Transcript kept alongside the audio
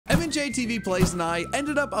MandJTV Plays and I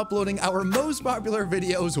ended up uploading our most popular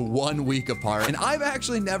videos 1 week apart, and I've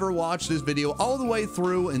actually never watched this video all the way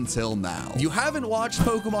through until now. If you haven't watched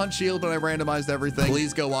Pokemon Shield when I randomized everything,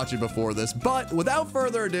 please go watch it before this. But without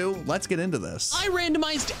further ado, let's get into this. I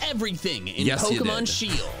randomized everything in Pokemon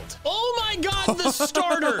Shield. Oh my god, the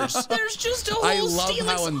starters! There's just a whole I love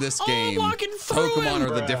how in this game, Pokemon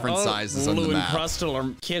are the different sizes on the map. Blue and Crustle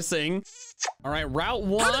are kissing. All right, Route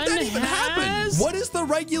 1 How did that even happen? What is the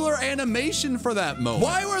regular animation for that moment?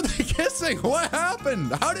 Why were they kissing? What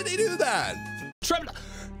happened? How did he do that?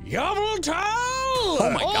 Yveltal!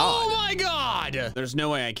 Oh my god. Oh my god! There's no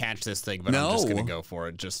way I catch this thing, but I'm just gonna go for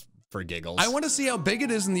it just for giggles. I want to see how big it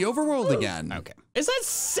is in the overworld again. Okay. Is that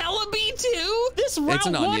Celebi too? This Route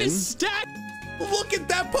 1 is stacked. Look at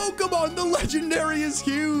that Pokemon. The legendary is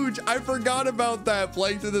huge. I forgot about that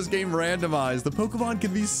playing through this game randomized. The Pokemon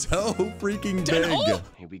can be so freaking big. Oh.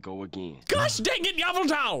 Here we go again. Gosh dang it,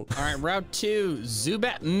 Yveltal! All right, Route 2,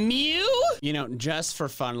 Zubat, Mew. You know, just for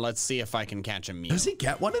fun, let's see if I can catch a Mew. Does he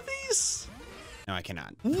get one of these? No, I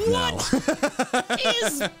cannot. What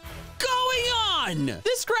is going on?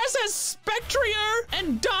 This grass has Spectrier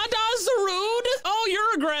and Dada Zarude. Oh,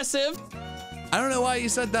 you're aggressive. I don't know why you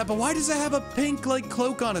said that, but why does it have a pink like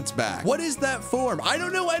cloak on its back? What is that form? I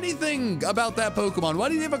don't know anything about that Pokemon. Why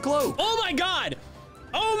do you have a cloak? Oh my god!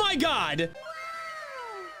 Oh my god!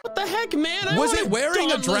 What the heck, man? Was it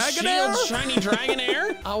wearing a Dragonair? Shiny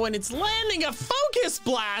Dragonair? Oh, and it's landing a Focus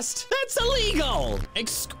Blast. That's illegal.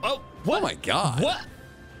 What? Oh my god. What?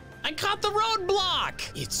 I caught the roadblock.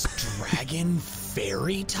 It's Dragon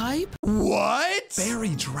Fairy type? What?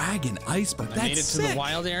 Fairy Dragon Iceberg. That's made it to the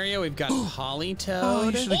wild area. We've got Polytoad. Oh,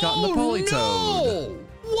 you should have gotten the Polytoad. No!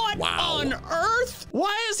 What on earth?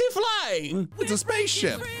 Why is he flying? It's a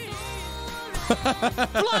spaceship.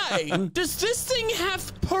 Flying? Does this thing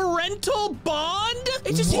have parental bond?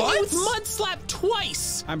 It just hit me with Mud Slap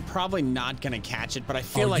twice. I'm probably not gonna catch it, but I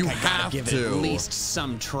feel like I gotta give it at least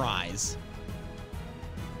some tries.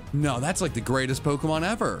 No, that's like the greatest Pokemon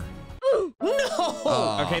ever.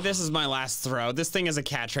 No! Okay, this is my last throw. This thing has a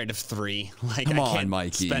catch rate of 3. Like, Come I on, can't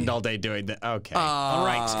Mikey. spend all day doing that. Okay. All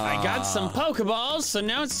right, I got some Pokeballs, so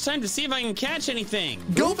now it's time to see if I can catch anything.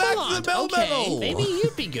 Go back to the Melmetal. Maybe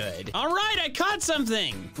you'd be good. All right, I caught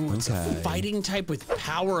something. Ooh, it's a fighting type with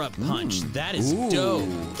power-up punch. That is dope.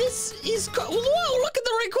 This is whoa, look at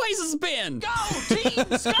the Rayquaza spin. Go,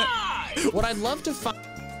 Team Sky! What I'd love to find...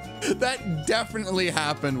 That definitely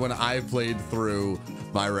happened when I played through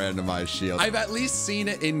my randomized Shield. I've at least seen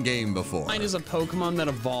it in game before. Mine is a Pokemon that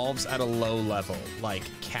evolves at a low level, like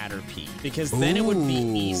Caterpie, because then it would be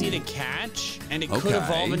easy to catch, and it could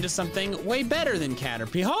evolve into something way better than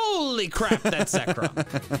Caterpie. Holy crap, that's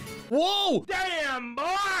Zekrom. Whoa! Damn, boy,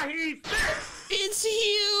 he's thick. It's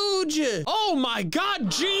huge! Oh my god,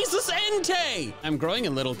 Jesus Entei! I'm growing a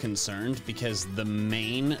little concerned because the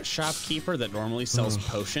main shopkeeper that normally sells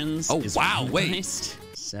potions is randomized.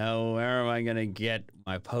 So where am I gonna get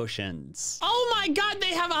my potions? Oh my god,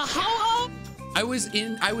 they have a Ho-Oh! I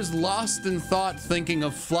was lost in thought thinking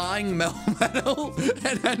of flying Melmetal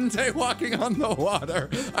and Entei walking on the water.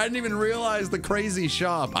 I didn't even realize the crazy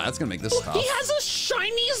shop. That's gonna make this tough. He has a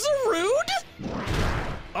shiny Zarude?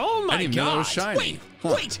 Oh my god. Was shiny. Wait,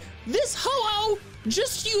 wait, this Ho-Oh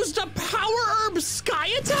just used a Power Herb Sky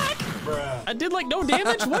Attack? I did like no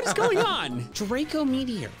damage? What is going on? Draco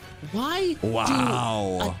Meteor. Why do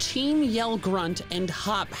a Team Yell Grunt and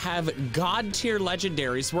Hop have god tier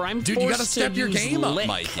legendaries where I'm forced you gotta step to your use game Lick? up,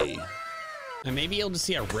 Mikey. I may be able to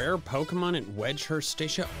see a rare Pokemon at Wedgehurst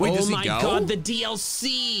Station. Wait, does he my go? god, the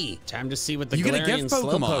DLC! Time to see what the Galarian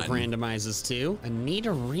Slowpoke randomizes to. A neat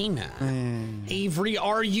arena. Avery,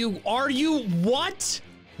 are you what?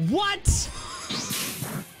 What?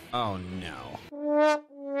 Oh no.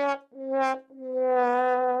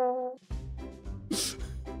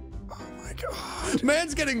 God.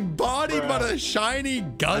 Man's getting bodied by a shiny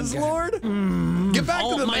Guzzlord? Get back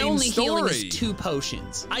to the my main only story. Healing is 2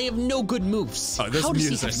 potions. I have no good moves. Oh, this How does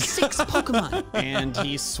music. he have 6 Pokemon? And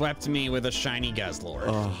he swept me with a shiny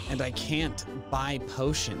Guzzlord. And I can't buy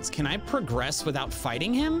potions. Can I progress without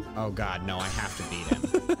fighting him? Oh god, no, I have to beat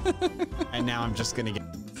him. And now I'm just gonna get...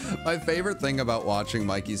 My favorite thing about watching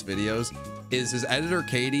Mikey's videos is his editor,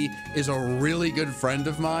 Katie, is a really good friend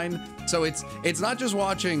of mine. So it's not just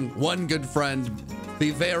watching one good friend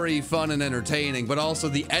be very fun and entertaining, but also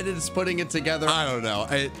the edits putting it together. I don't know.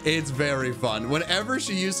 It's very fun. Whenever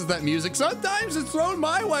she uses that music, sometimes it's thrown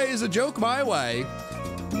my way as a joke my way.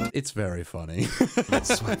 It's very funny.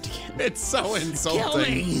 It's swept again. It's so insulting. Kill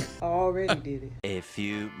me. Already did it. A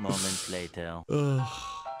few moments later.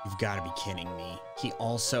 You've got to be kidding me. He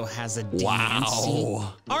also has a Diancie.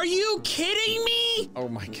 Wow. Are you kidding me? Oh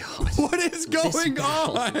my God. What is going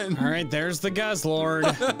on? All right, there's the Guzzlord.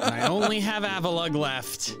 I only have Avalugg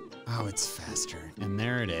left. Oh, it's faster. And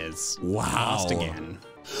there it is. Wow. Lost again.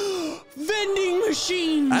 Vending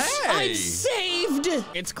machines! Hey. I'm saved!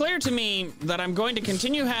 It's clear to me that I'm going to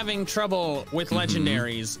continue having trouble with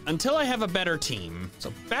legendaries until I have a better team.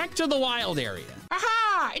 So back to the wild area.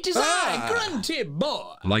 Aha! It is I, Grunty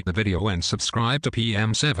Boy! Like the video and subscribe to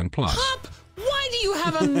PM7 Plus. Hop, why do you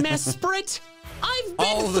have a Mesprit? I've been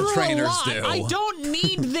All the through trainers a lot. do. I don't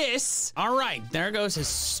need this. All right, there goes his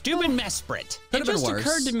stupid Mesprit. It just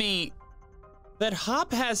occurred to me that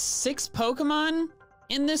Hop has 6 Pokemon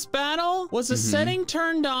in this battle. Was a setting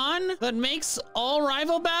turned on that makes all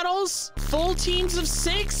rival battles full teams of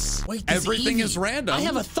 6? Wait, everything is random. I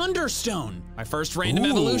have a Thunderstone. My first random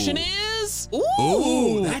evolution is...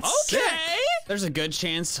 Ooh, that's okay. sick. There's a good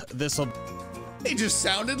chance this'll... He just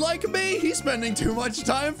sounded like me. He's spending too much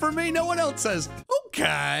time for me. No one else says,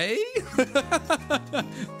 okay.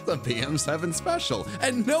 The PM7 special.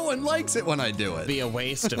 And no one likes it when I do it. Be a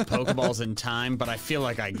waste of Pokeballs and time, but I feel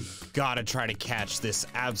like I gotta try to catch this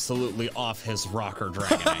absolutely off his rocker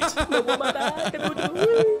Dragonite.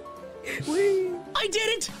 I did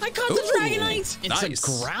it! I caught the Dragonite! It's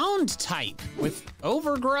nice. A ground type with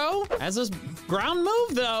Overgrow as a ground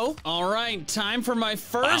move, though. All right, time for my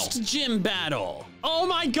first gym battle. Oh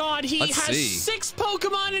my God, he has 6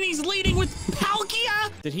 Pokemon and he's leading with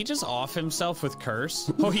Palkia? Did he just off himself with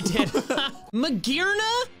Curse? Oh, he did.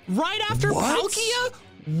 Magearna? Right after Palkia?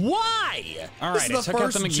 Why? All right, I took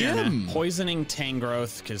out the Magearna. Poisoning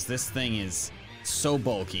Tangrowth, because this thing is so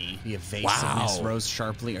bulky. The evasiveness rose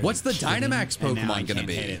sharply. What's the Dynamax Pokemon gonna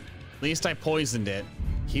be? At least I poisoned it.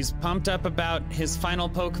 He's pumped up about his final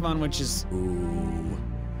Pokemon, which is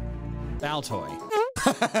Baltoy.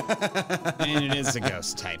 And it is a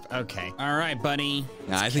ghost type. Okay. All right, buddy.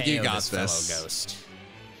 I think you got this. Fellow ghost.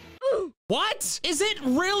 What? Is it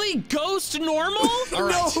really ghost normal? All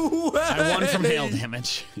right. No way. I won from hail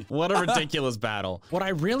damage. What a ridiculous battle. What I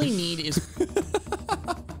really need is...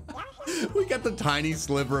 We got the tiny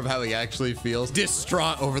sliver of how he actually feels.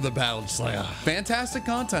 Distraught over the battle. Just like, fantastic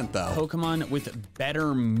content, though. Pokemon with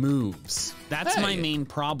better moves. That's my main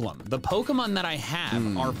problem. The Pokemon that I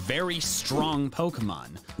have are very strong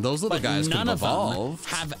Pokemon. Those little guys none can of them evolve.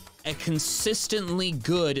 have a consistently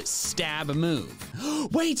good stab move.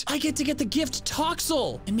 Wait, I get to get the gift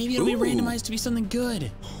Toxel, and maybe it'll be randomized to be something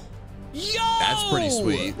good. Yo! That's pretty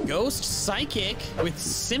sweet. Ghost Psychic with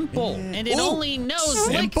Simple, and it only knows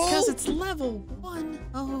because it's level 1.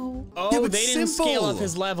 Oh, Yeah, but they didn't Simple. scale up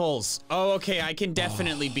his levels. Oh, okay, I can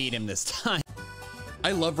definitely beat him this time.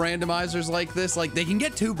 I love randomizers like this. Like, they can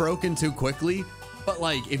get too broken too quickly. But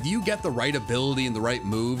like, if you get the right ability and the right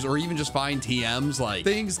moves, or even just find TMs, like,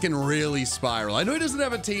 things can really spiral. I know he doesn't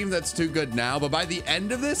have a team that's too good now, but by the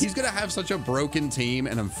end of this, he's gonna have such a broken team,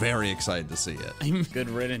 and I'm very excited to see it. I'm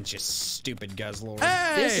good riddance, you stupid Guzzlord.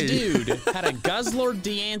 Hey! This dude had a Guzzlord,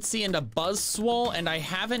 Diancie, and a Buzzswole, and I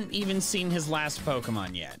haven't even seen his last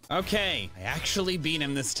Pokemon yet. Okay, I actually beat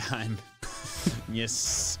him this time. You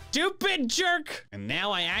stupid jerk! And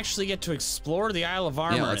now I actually get to explore the Isle of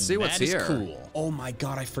Armor, Yeah, let's see what's that is here. cool. Oh my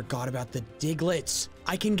God, I forgot about the Diglets.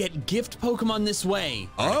 I can get gift Pokemon this way.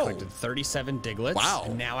 I collected 37 Diglets. Wow.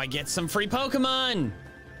 And now I get some free Pokemon.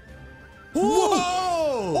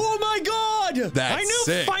 Whoa! Oh my God! That's I knew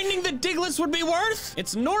sick. finding the Diglets would be worth.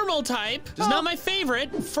 It's normal type. It's not my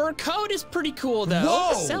favorite. Fur coat is pretty cool though.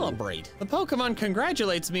 Whoa! Celebrate. The Pokemon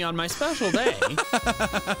congratulates me on my special day.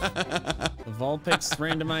 The Vulpix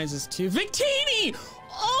randomizes to Victini.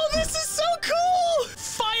 Oh, this is so cool!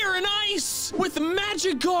 Fire and ice with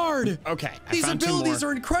Magikarp. Okay, I These found 2 abilities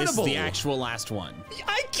more. are incredible. This is the actual last one.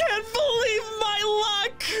 I can't believe my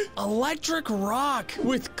luck! Electric Rock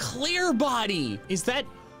with Clear Body. Is that?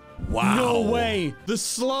 Wow. No way. The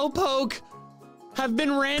Slowpoke have been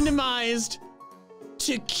randomized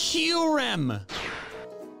to Kyurem.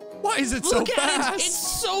 Why is it so Look fast? at it.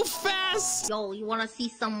 It's so fast. Yo, you wanna see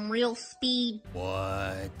some real speed?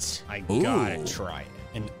 What? I gotta try it.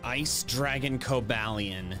 An Ice Dragon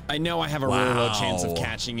Cobalion. I know I have a really low chance of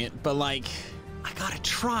catching it, but like, I gotta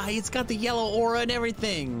try. It's got the yellow aura and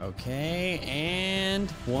everything. Okay,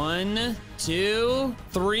 and 1, 2,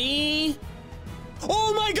 3.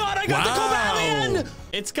 Oh my God, I got the Cobalion!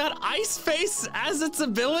 It's got Ice Face as its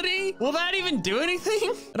ability? Will that even do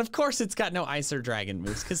anything? And of course it's got no Ice or Dragon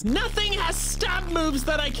moves, because nothing has stab moves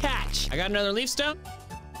that I catch. I got another Leaf Stone.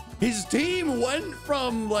 His team went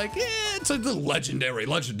from like, to the legendary.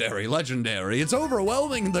 It's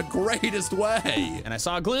overwhelming in the greatest way. And I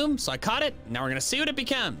saw a Gloom, so I caught it. Now we're gonna see what it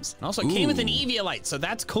becomes. And also it came with an Eviolite, so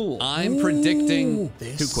that's cool. I'm predicting too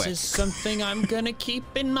This quick. is something I'm gonna keep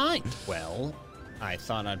in mind. Well, I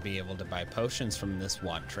thought I'd be able to buy potions from this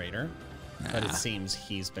Watt trader, but it seems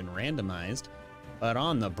he's been randomized. But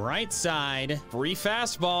on the bright side, free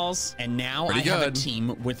fastballs. And now I have a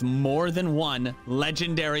team with more than one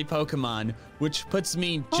legendary Pokemon, which puts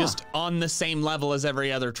me just on the same level as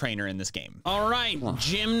every other trainer in this game. All right,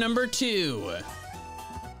 gym number 2.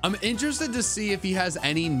 I'm interested to see if he has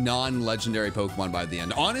any non-legendary Pokemon by the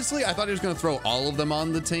end. Honestly, I thought he was going to throw all of them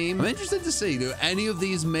on the team. I'm interested to see, do any of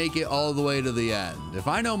these make it all the way to the end? If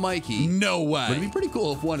I know Mikey, no way. But it'd be pretty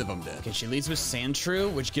cool if one of them did. Okay, she leads with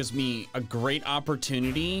Sandshrew, which gives me a great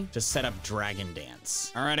opportunity to set up Dragon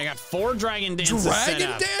Dance. All right, I got 4 Dragon Dances set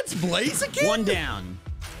up. Dragon Dance Blaziken? 1 down.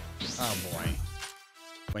 Oh boy.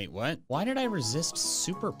 Wait, what? Why did I resist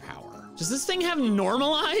superpower? Does this thing have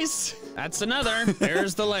normalize? That's another.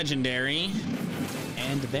 There's the legendary.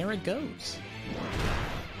 And there it goes.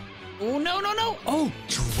 Oh, no. Oh,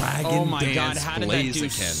 Dragon Dance. Oh my God, how did that do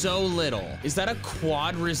Blaziken. so little? Is that a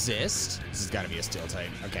quad resist? This has gotta be a steel type.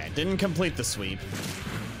 Okay, didn't complete the sweep.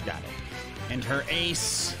 Got it. And her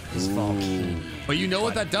ace is Volcanion. But you know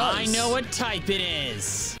what that does. I know what type it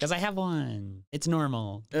is, because I have one. It's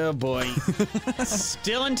normal. Oh boy.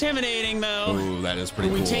 Still intimidating though. Ooh, that is pretty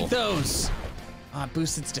cool. We take those. It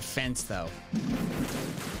boosts its defense though.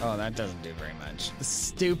 Oh, that doesn't do very much. The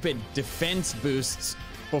stupid defense boosts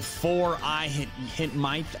before I hit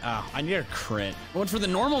my, I need a crit. I went for the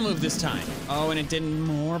normal move this time. Oh, and it didn't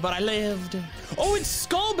more, but I lived. Oh, it's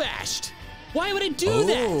Skull Bashed. Why would it do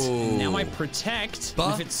that? Now I protect.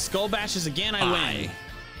 If it Skull Bashes again, I win.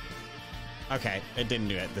 Okay, it didn't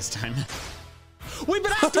do it this time. Wait,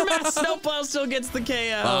 but Aftermath Snowplow still gets the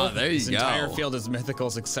KO. Oh, there you go. This entire field is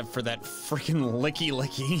mythicals except for that freaking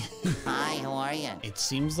licky. Hi, how are you? It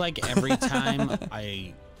seems like every time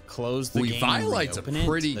I close the game and Violet's a reopen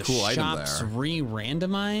pretty the cool item shops there.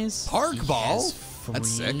 re-randomize. Park Ball? That's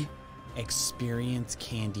sick. Experience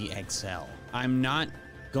Candy XL. I'm not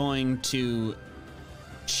going to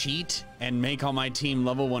cheat and make all my team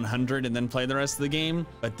level 100 and then play the rest of the game,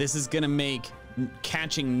 but this is gonna make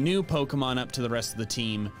catching new Pokemon up to the rest of the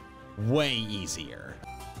team way easier.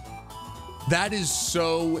 That is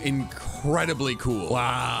so incredibly cool.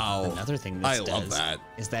 Wow. Another thing this love that.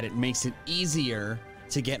 is that it makes it easier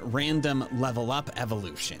to get random level up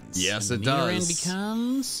evolutions. Yes, and it the does. Nidoran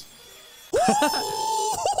becomes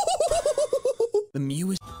the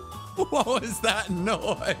Mew is What was that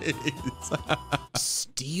noise?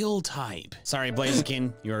 Steel type. Sorry,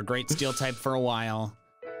 Blaziken, you were a great Steel type for a while,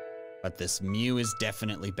 but this Mew is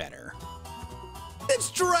definitely better. It's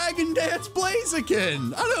Dragon Dance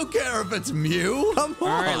Blaziken. I don't care if it's Mew. Come on.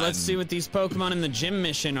 All right, let's see what these Pokemon in the gym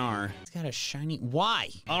mission are. It's got a shiny. Why?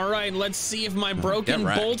 All right, let's see if my broken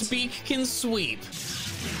Bolt Beak can sweep.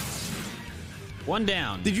 1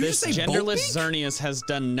 down. Did you this just say genderless Bolt Xerneas has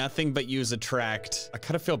done nothing but use Attract. I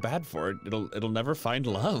kind of feel bad for it. It'll never find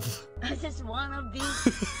love. I just wanna be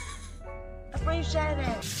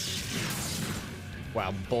appreciated.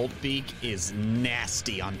 Wow, Bolt Beak is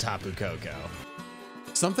nasty on Tapu Koko.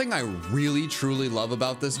 Something I really truly love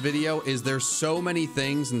about this video is there's so many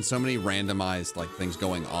things and so many randomized things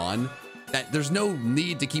going on that there's no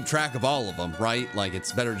need to keep track of all of them, right? Like,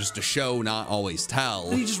 it's better just to show, not always tell.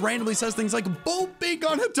 And he just randomly says things like Bolt Beak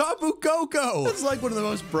on a Tapu Koko. It's like one of the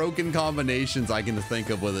most broken combinations I can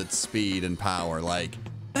think of with its speed and power. Like,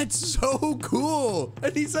 that's so cool.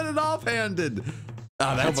 And he said it offhanded.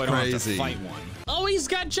 Oh, that's I hope I don't crazy. have to fight one. Oh, he's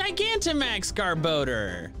got Gigantamax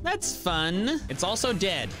Garbodor. That's fun. It's also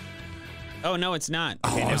dead. Oh, no, it's not.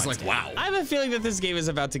 Okay, I was no, like, it's dead. wow. I have a feeling that this game is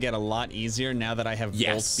about to get a lot easier now that I have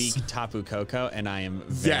Yes. Bolt Beak Tapu Koko, and I am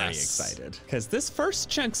very excited. Because this first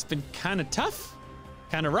chunk's been kind of tough,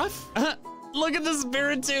 kind of rough. Look at the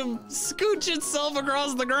Spiritomb scooch itself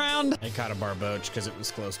across the ground. I caught a Barboach because it was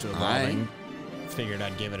close to evolving. Figured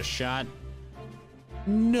I'd give it a shot.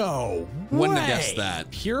 No Wouldn't way. have guessed that.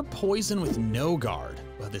 Pure poison with no guard.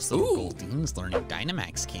 Well, this little Goldeen is learning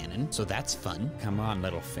Dynamax Cannon, so that's fun. Come on,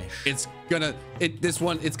 little fish. It's gonna,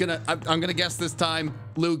 I'm gonna guess this time,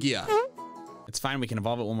 Lugia. It's fine, we can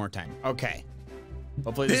evolve it one more time. Okay.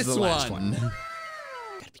 Hopefully this is the last one.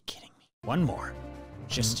 Gotta be kidding me. One more.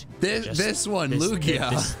 This one, Lugia.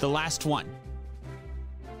 This is the last one.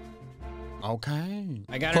 Okay.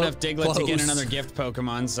 I got enough Diglett to get another gift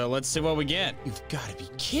Pokemon, so let's see what we get. You've got to be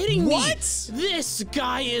kidding me. What? This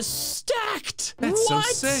guy is stacked. That's what?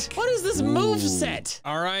 so sick. What is this move set?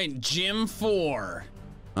 All right, Gym 4.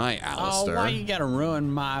 Hi, Alistair. Oh, why you gotta ruin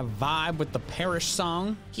my vibe with the Parish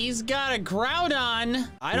song? He's got a Groudon.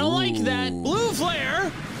 I don't like that. Blue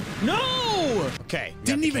Flare. No. Okay.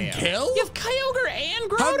 Didn't even kill? You have Kyogre and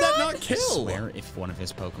Groudon? How'd that not kill? I swear if one of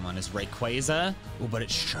his Pokemon is Rayquaza. Oh, but it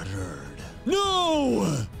shuddered.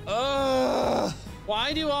 No.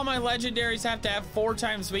 Why do all my legendaries have to have 4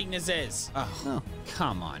 times weaknesses? Oh,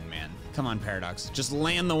 come on, man. Come on, Paradox. Just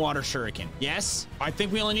land the water shuriken. Yes? I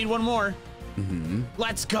think we only need one more.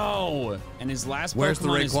 Let's go. And his last Where's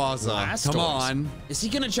Pokemon the Rayquaza? is Come on. Is he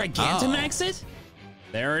gonna Gigantamax it?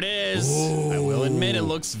 There it is. Ooh. I will admit it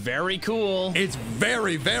looks very cool. It's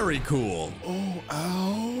very, very cool.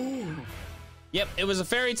 Yep, it was a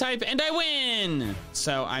fairy type and I win.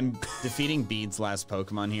 So I'm defeating Bede's last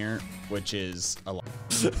Pokemon here, which is a lot.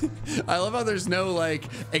 I love how there's no like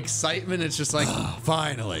excitement. It's just like,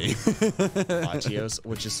 finally. Latios,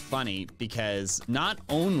 which is funny because not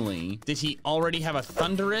only did he already have a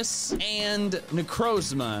Thundurus and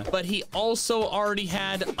Necrozma, but he also already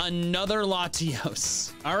had another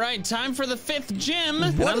Latios. All right, time for the 5th gym.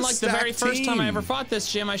 And unlike the very first time I ever fought this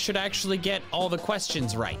gym, I should actually get all the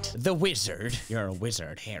questions right. The wizard. You're a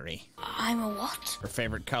wizard, Harry. I'm a what? Her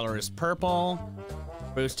favorite color is purple.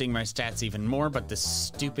 Boosting my stats even more, but the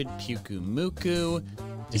stupid Pyukumuku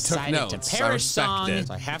decided to perish song,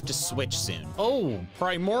 so I have to switch soon. Oh,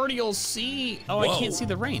 Primordial Sea. Oh, whoa. I can't see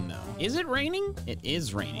the rain though. Is it raining? It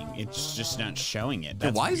is raining. It's just not showing it.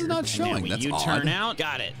 That's why is it not showing? That's odd. Turn out.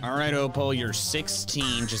 Got it. All right, Opal, you're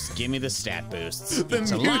 16. Just give me the stat boosts.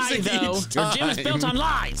 It's a lie though. Your gym is built on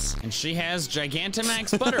lies. And she has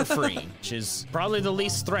Gigantamax Butterfree, which is probably the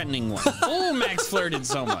least threatening one. Oh, Max flirted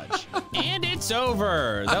so much. And it's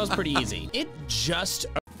over. That was pretty easy. It just...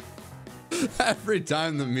 Every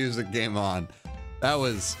time the music came on, that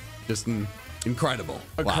was just incredible.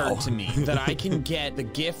 Occurred to me that I can get the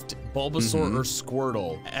gift Bulbasaur or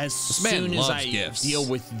Squirtle as soon as I deal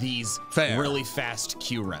with these really fast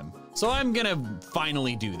Q-Rem. So I'm gonna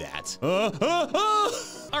finally do that.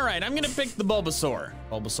 All right, I'm gonna pick the Bulbasaur.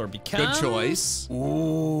 Bulbasaur becomes... Good choice.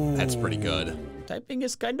 Ooh. That's pretty good. Typing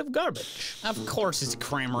is kind of garbage. Of course it's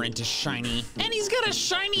Cramorant is shiny. And he's got a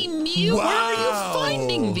shiny Mew? Wow. Where are you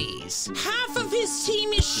finding these? Half of his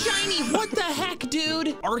team is shiny. What the heck, dude?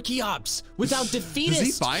 Archeops without defeatist. Does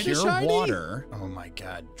he find pure a shiny? Water. Oh my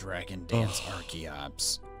god, Dragon Dance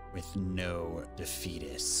Archeops with no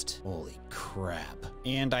defeatist. Holy crap.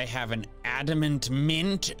 And I have an Adamant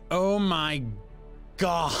Mint. Oh my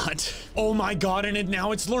god. Oh my god, and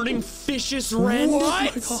now it's learning Vicious Rend.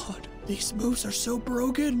 What? Oh my god. These moves are so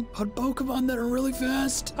broken on Pokemon that are really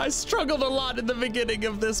fast. I struggled a lot in the beginning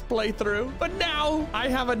of this playthrough, but now I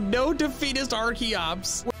have a no defeatist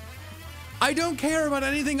Archeops. I don't care about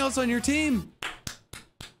anything else on your team.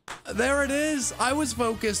 There it is. I was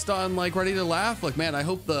focused on like ready to laugh. Like, man, I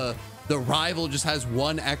hope the rival just has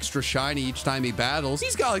one extra shiny each time he battles.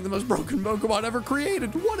 He's got like the most broken Pokemon ever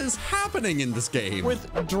created. What is happening in this game?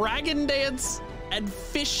 With Dragon Dance and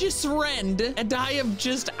Vicious Rend, and I am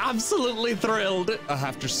just absolutely thrilled.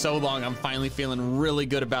 After so long, I'm finally feeling really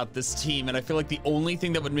good about this team, and I feel like the only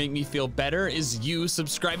thing that would make me feel better is you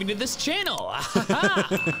subscribing to this channel.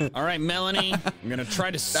 All right, Melanie, I'm gonna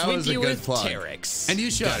try to sweep you with Terrix. And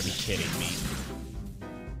you should. You gotta be kidding me.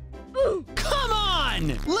 Come on!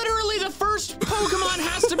 Literally the first Pokemon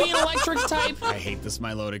has to be an electric type. I hate this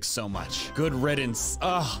Milotic so much. Good riddance.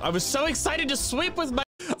 Ugh, I was so excited to sweep with my...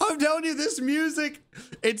 I'm telling you, this music,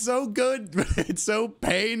 it's so good, but it's so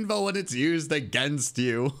painful when it's used against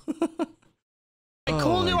you.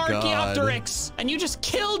 Cool new Archaeopteryx, and you just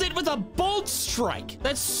killed it with a Bolt Strike.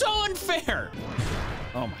 That's so unfair.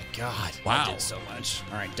 Oh my god. Wow. I did so much.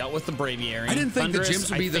 All right, dealt with the Braviary. I didn't think the gyms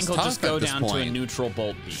would be this tough I'll just go at this down to a point. neutral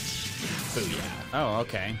Bolt Beat. Booyah. Oh,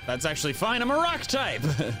 okay. That's actually fine. I'm a rock type.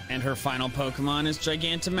 And her final Pokemon is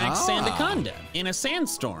Gigantamax Sandaconda in a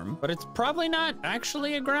Sandstorm, but it's probably not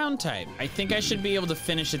actually a ground type. I think I should be able to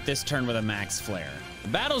finish it this turn with a Max Flare. The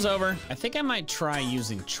battle's over. I think I might try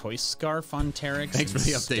using Choice Scarf on Terrix Thanks for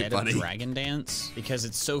the update, buddy. Of Dragon Dance, because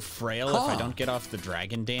it's so frail. If I don't get off the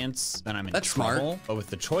Dragon Dance, then I'm in trouble. But with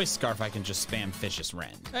the Choice Scarf, I can just spam Vicious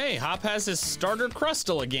Rend. Hey, Hop has his starter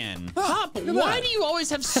Crustle again. Hop, why do you always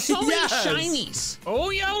have so many shinies? Oh,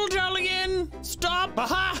 Yveltal again. Stop.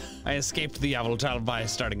 Aha. I escaped the Yveltal by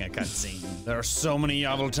starting a cutscene. There are so many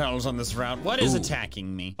Yveltals on this route. What is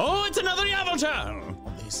attacking me? Oh, it's another Yveltal.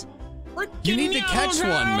 All these you need to catch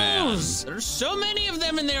one, man. There's so many of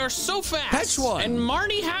them and they are so fast. Catch one. And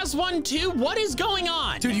Marty has one too. What is going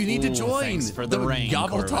on? Dude, you need to join for the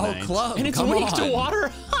Yveltal Club. And it's weak to water.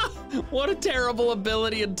 What a terrible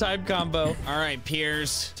ability and type combo. All right,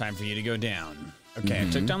 Piers, time for you to go down. Okay, I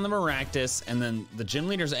took down the Maractus, and then the gym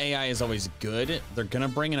leader's AI is always good. They're gonna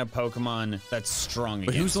bring in a Pokemon that's strong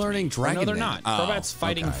But who's learning Dragon? No, they're not. Oh, Crobat's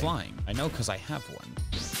fighting okay. flying. I know because I have one.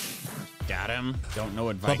 Got him. Don't know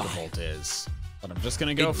what Vikavolt is, but I'm just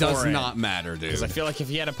gonna go for it. It does not matter, dude. Because I feel like if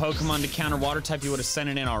he had a Pokemon to counter Water type, he would have sent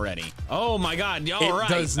it in already. Oh my God! All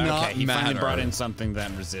right. It does not okay, he matter. finally brought in something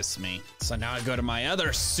that resists me. So now I go to my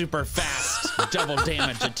other super fast double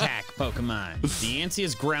damage attack Pokemon. Diancie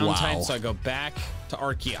is ground type, so I go back to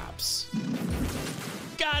Archeops.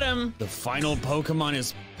 Got him! The final Pokemon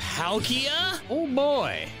is Palkia? Oh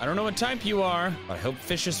boy. I don't know what type you are, but I hope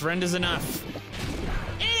Vicious Rend is enough.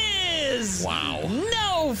 It is! Wow.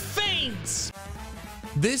 No thanks!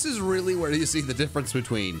 This is really where you see the difference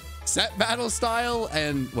between set battle style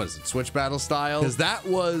and, what is it, switch battle style? Because that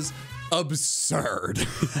was absurd.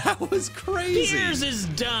 That was crazy. Piers is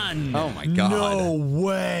done. Oh my God. No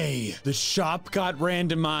way. The shop got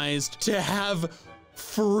randomized to have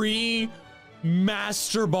free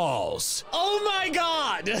Master Balls. Oh my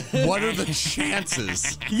God. What are the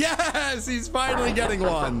chances? Yes, he's finally getting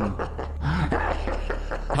one.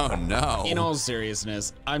 Oh no. In all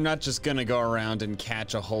seriousness, I'm not just gonna go around and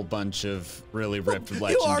catch a whole bunch of really ripped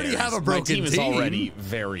legendaries. You already have a broken My team is team. already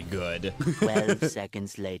very good. 12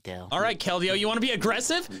 seconds later. All right, Keldeo, you want to be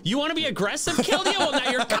aggressive? You want to be aggressive, Keldeo? Well, now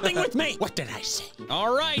you're coming with me. What did I say?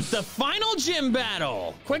 All right, the final gym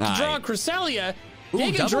battle. Quick draw, Cresselia.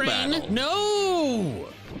 Giga Drain. No.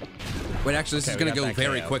 Wait, actually, this is going to go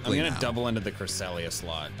very quickly I'm going to double into the Cresselia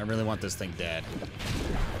slot. I really want this thing dead.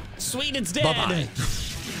 Sweet, it's dead. Bye-bye.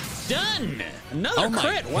 Done. Another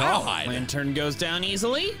crit. Wow. God. Lantern goes down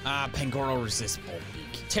easily. Pangoro resists Bolt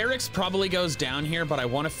Beak. Teryx probably goes down here, but I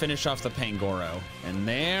want to finish off the Pangoro. And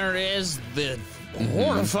there is the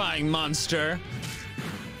horrifying monster.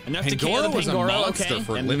 Enough to KO the Pangoro was a Pangoro, monster okay.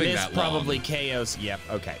 for And living this that long. probably KOs. Yep,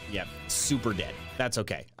 okay, yep. Super dead. That's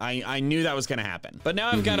okay. I knew that was gonna happen. But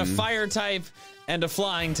now I've got a fire type and a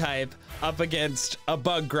flying type up against a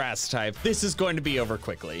bug grass type. This is going to be over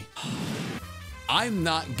quickly. I'm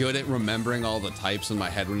not good at remembering all the types in my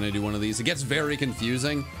head when I do one of these. It gets very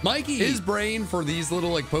confusing. Mikey, his brain for these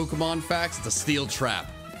little like Pokemon facts, it's a steel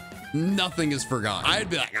trap. Nothing is forgotten. I'd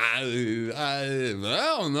be like, I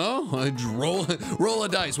don't know. I'd roll a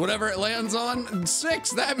dice. Whatever it lands on,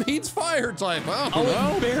 6. That means fire type. I don't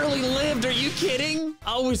know. It barely lived. Are you kidding?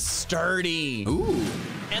 Oh, it's sturdy. Ooh.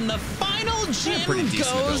 And the final gym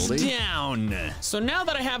goes down. So now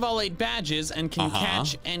that I have all 8 badges and can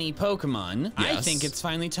catch any Pokemon, I think it's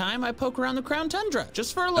finally time I poke around the Crown Tundra.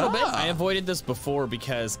 Just for a little bit. I avoided this before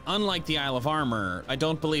because unlike the Isle of Armor, I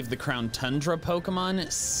don't believe the Crown Tundra Pokemon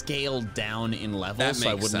scaled down in level, so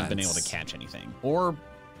I wouldn't have been able to catch anything. Or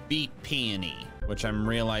beat Peony, which I'm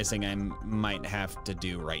realizing I might have to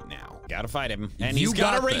do right now. Gotta fight him. And he's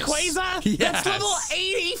got a Rayquaza? Yes. That's level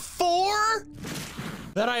 84?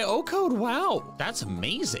 That I code? Wow, that's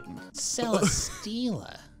amazing.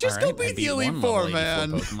 Celesteela. Just go beat the Elite Four,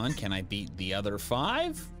 man. Pokemon. Can I beat the other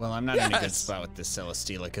 5? Well, I'm not in a good spot with this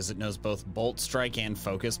Celesteela because it knows both Bolt Strike and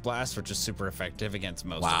Focus Blast, which is super effective against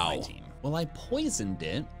most of my team. Well, I poisoned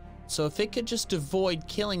it, so if it could just avoid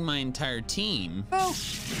killing my entire team,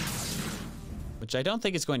 which I don't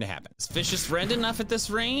think is going to happen. Is Vicious Rend enough at this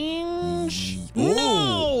range?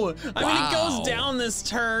 No! I mean, it goes down this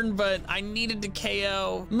turn, but I needed to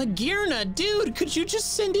KO. Magearna, dude, could you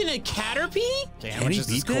just send in a Caterpie? Okay, how much is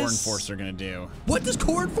this Core Enforcer gonna do? What does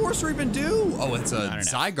Core Enforcer even do? Oh, it's a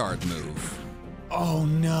Zygarde move. Oh,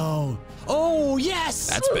 no. Oh, yes!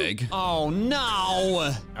 That's big. Oh,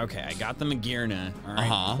 no! Okay, I got the Magearna. All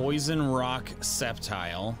right, Poison Rock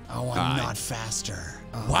Sceptile. Oh, I'm not faster.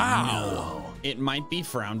 Oh, wow. No. It might be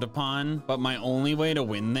frowned upon, but my only way to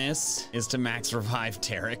win this is to max revive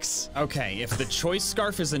Teryx. Okay, if the Choice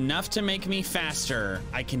Scarf is enough to make me faster,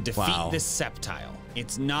 I can defeat this Sceptile.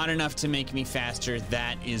 It's not enough to make me faster.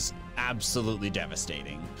 That is absolutely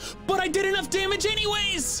devastating. But I did enough damage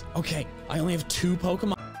anyways! Okay, I only have 2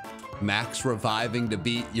 Pokemon. Max reviving to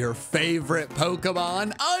beat your favorite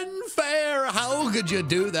Pokemon? Unfair! How could you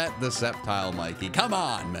do that? The Sceptile, Mikey. Come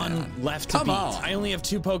on, man. Left to beat. I only have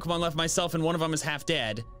 2 Pokemon left myself, and one of them is half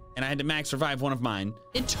dead. And I had to max revive one of mine.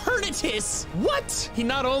 Eternatus! What? He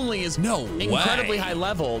not only is incredibly high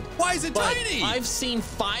leveled. Why is it tiny? I've seen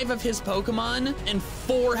 5 of his Pokemon and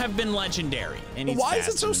 4 have been legendary. And he's why is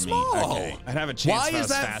it so small? Okay. I'd have a chance. Why is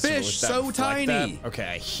that fish so tiny? Okay,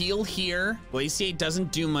 I heal here. Glaciate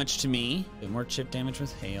doesn't do much to me. A bit more chip damage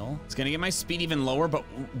with Hail. It's gonna get my speed even lower, but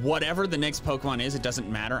whatever the next Pokemon is, it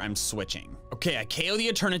doesn't matter. I'm switching. Okay, I KO the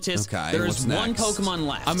Eternatus. Okay, There's what's one next? Pokemon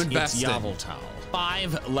left. I'm invested. It's Yveltal.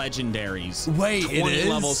 5 legendaries. Wait, 20 it is?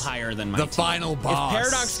 levels higher than my The team. final boss. If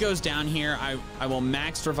Paradox goes down here, I will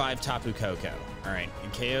max revive Tapu Koko. All right,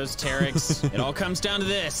 it KOs Teryx. It all comes down to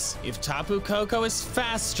this. If Tapu Koko is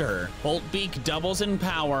faster, Bolt Beak doubles in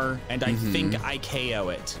power, and I think I KO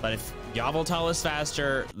it. But if Yveltal is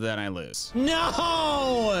faster, then I lose. No!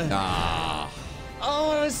 Ah.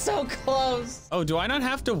 Oh, it was so close. Oh, do I not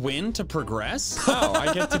have to win to progress? Oh,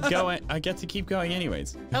 I get to go. I get to keep going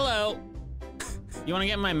anyways. Hello. You want to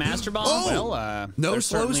get my Master Ball? Oh, well, no there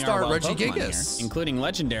slow certainly are start, wild Pokemon Regigigas. here, including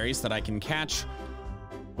legendaries that I can catch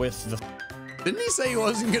with the Didn't he say he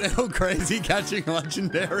wasn't gonna go crazy catching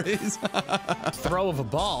legendaries? throw of a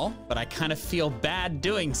ball, but I kind of feel bad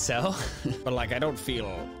doing so. But like, I don't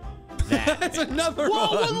feel that. That's another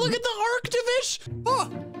Whoa, one. look at the Arctivish.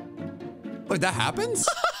 Oh. Wait, that happens?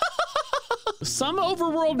 Some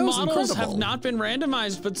overworld That was models incredible. have not been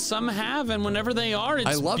randomized, but some have, and whenever they are, it's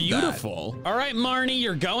I love that. beautiful. All right, Marnie,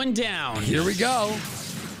 you're going down. Here we go.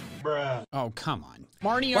 Oh, come on.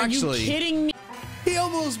 Marnie, Well, are actually- you kidding me? He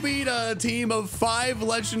almost beat a team of 5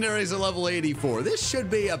 legendaries at level 84. This should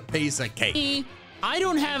be a piece of cake. I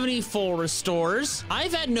don't have any full restores.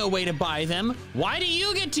 I've had no way to buy them. Why do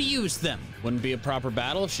you get to use them? Wouldn't be a proper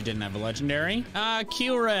battle if she didn't have a legendary.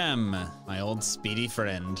 Kyurem, my old speedy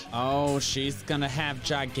friend. Oh, she's gonna have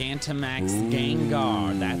Gigantamax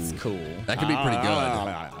Gengar. That's cool. That could be pretty good.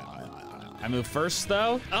 I move first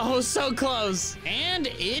though. Oh, so close. And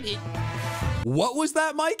it What was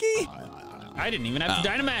that, Mikey? I didn't even have to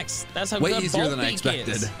Dynamax. That's how Way good easier Bolt than I Beak expected.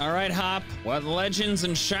 is. All right, Hop. What legends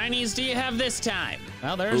and shinies do you have this time?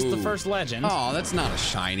 Well, there's the first legend. Oh, that's not a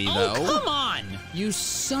shiny, Oh, though. come on! You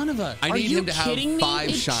son of a... I Are need you him to have kidding me? 5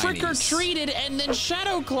 It shinies. trick-or-treated and then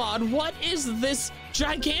Shadow Clawed. What is this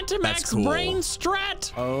Gigantamax That's cool. brain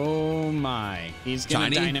strat? Oh my. He's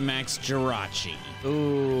gonna Shiny? Dynamax Jirachi.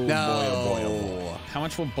 Ooh, No. boy, oh boy, oh boy. How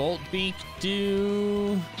much will Bolt Beak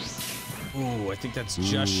do? Ooh, I think that's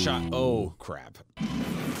just shot. Oh, crap.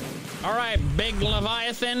 All right, big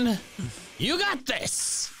Leviathan. You got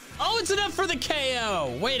this. Oh, it's enough for the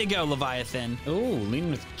KO. Way to go, Leviathan. Ooh,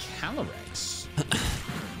 leading with Calyrex.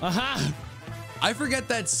 Aha. I forget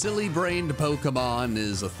that silly-brained Pokemon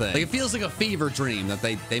is a thing. Like, it feels like a fever dream that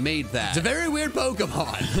they made that. It's a very weird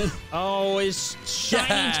Pokemon. Oh, is shiny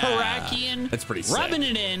Yeah. Terrakion. That's pretty sick. Rubbing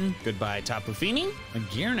it in. Goodbye, Tapu Fini.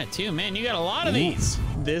 Magearna, too. Man, you got a lot of these.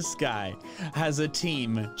 This guy has a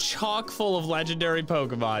team chock full of legendary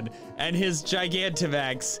Pokemon, and his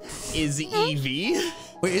Gigantamax is Eevee.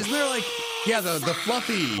 Wait, isn't there like, yeah, the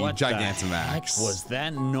fluffy What the Gigantamax? heck was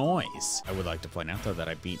that noise? I would like to point out, though, that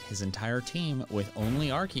I beat his entire team with only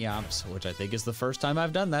Archeops, which I think is the first time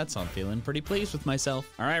I've done that, so I'm feeling pretty pleased with myself.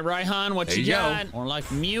 All right, Raihan, what There you you go. got? More like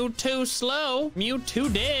Mewtwo slow.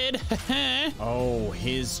 Mewtwo dead. Oh,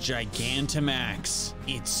 his Gigantamax.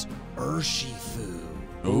 It's Urshifu.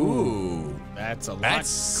 Ooh. That's a lot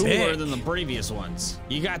That's cooler sick. than the previous ones.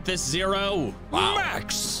 You got this, Zero. Wow.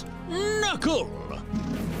 Max Knuckle.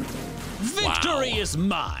 Victory is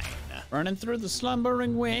mine. Running through the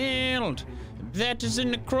slumbering world. That is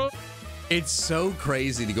in the crow. It's so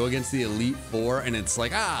crazy to go against the Elite Four, and it's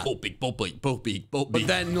like, Bolt Beak, Bolt Beak, Bolt Beak, Bolt Beak. But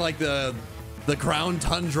then, like, the Crown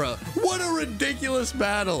Tundra. What a ridiculous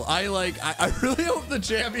battle. I really hope the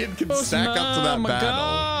champion can stack up to that Oh my battle.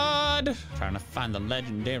 God. Trying to find the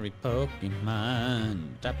legendary Pokemon.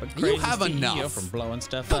 Type of crazy have CEO enough. from blowing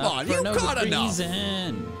stuff Come up on, for you no got good enough.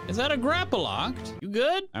 reason. Is that a Grappaloct? You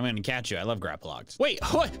good? I'm gonna catch you. I love Grappalocts. Wait.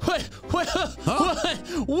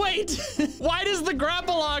 Wait. Why does the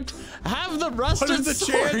Grappaloct have the rusted What are the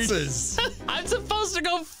sword? chances? I'm supposed to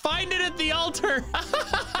go find it at the altar.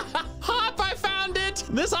 Hop, I found it.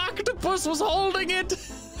 This octopus was holding it.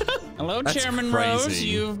 Hello, That's Chairman crazy. Rose.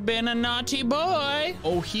 You've been a naughty boy.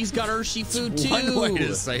 Oh, he's got Urshifu too. One way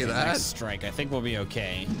to say that. Max Strike. I think we'll be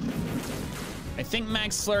okay. I think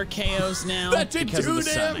Max Flare KOs now That did because of 2 the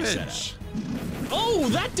sun I set damage. up. Oh,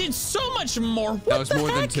 that did so much more. What That was the more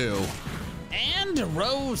than heck? 2. And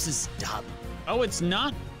Rose is done. Oh, it's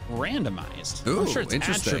not randomized. Ooh, I'm sure its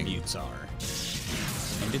interesting. attributes are.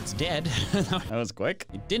 And it's dead. That was quick.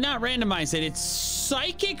 It did not randomize it. It's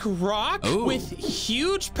Psychic Rock Ooh. with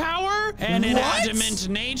huge power and an What? adamant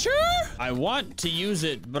nature. I want to use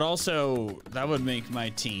it, but also that would make my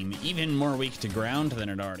team even more weak to ground than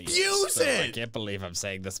it already is. Use So I it! can't believe I'm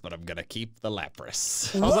saying this, but I'm gonna keep the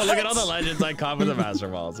Lapras. Also, look at all the legends I caught with the Master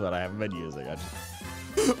Balls, but I haven't been using.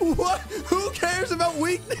 What? Who cares about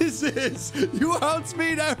weaknesses? You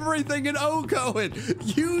outspeed everything in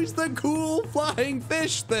Okoen. Use the cool flying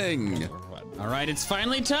fish thing. All right, it's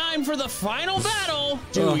finally time for the final battle.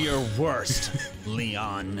 Do your worst,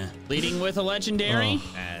 Leon. Leading with a legendary,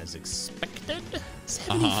 as expected.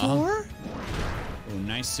 74. Oh,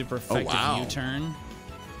 nice super effective U-turn.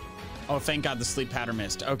 Oh, thank God the sleep powder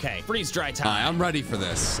missed. Okay, freeze dry time. I'm ready for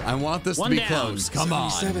this. I want this to be close. Come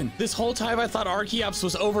on. This whole time I thought Archeops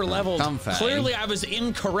was over leveled. Clearly I was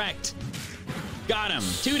incorrect. Got him.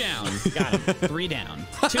 2 down. Got him. 3 down.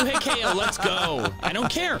 2-hit KO. Let's go. I don't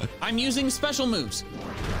care. I'm using special moves.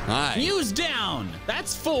 Muse down.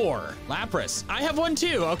 That's 4. Lapras. I have 1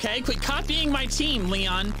 too. Okay, quit copying my team,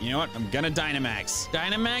 Leon. You know what? I'm gonna Dynamax.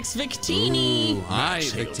 Dynamax Victini. Ooh, hi,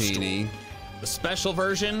 Victini. The special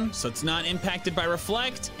version, so it's not impacted by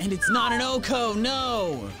Reflect, and it's not an Oko,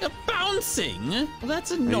 no. Bouncing? Well,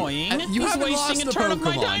 that's annoying. You Who's haven't wasting lost a turn of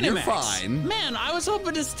my Pokemon. Dynamax? You're fine. Man, I was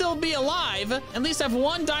hoping to still be alive. At least have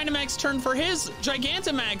 1 Dynamax turn for his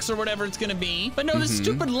Gigantamax or whatever it's gonna be. But no, this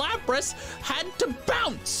stupid Lapras had to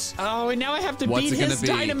bounce. Oh, and now I have to beat his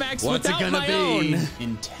Dynamax without my own.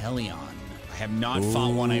 Inteleon. I have not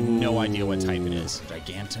fought one. I have no idea what type it is.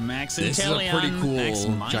 Gigantamax and This is a pretty cool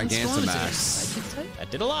Gigantamax.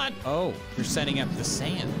 That did a lot. Oh, you're setting up the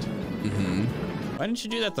sand. Why didn't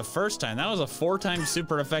you do that the first time? That was a 4-time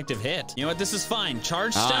super effective hit. You know what? This is fine.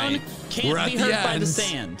 Charge Stone can't be hurt by the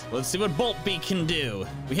sand. Let's see what Bolt Beak can do.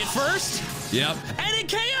 We hit first. Yep. And it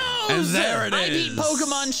KOs! And there it is. I beat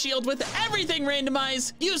Pokemon Shield with everything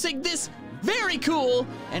randomized using this very cool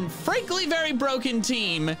and frankly very broken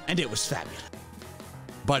team, and it was fabulous.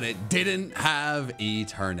 But it didn't have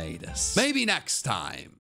Eternatus. Maybe next time.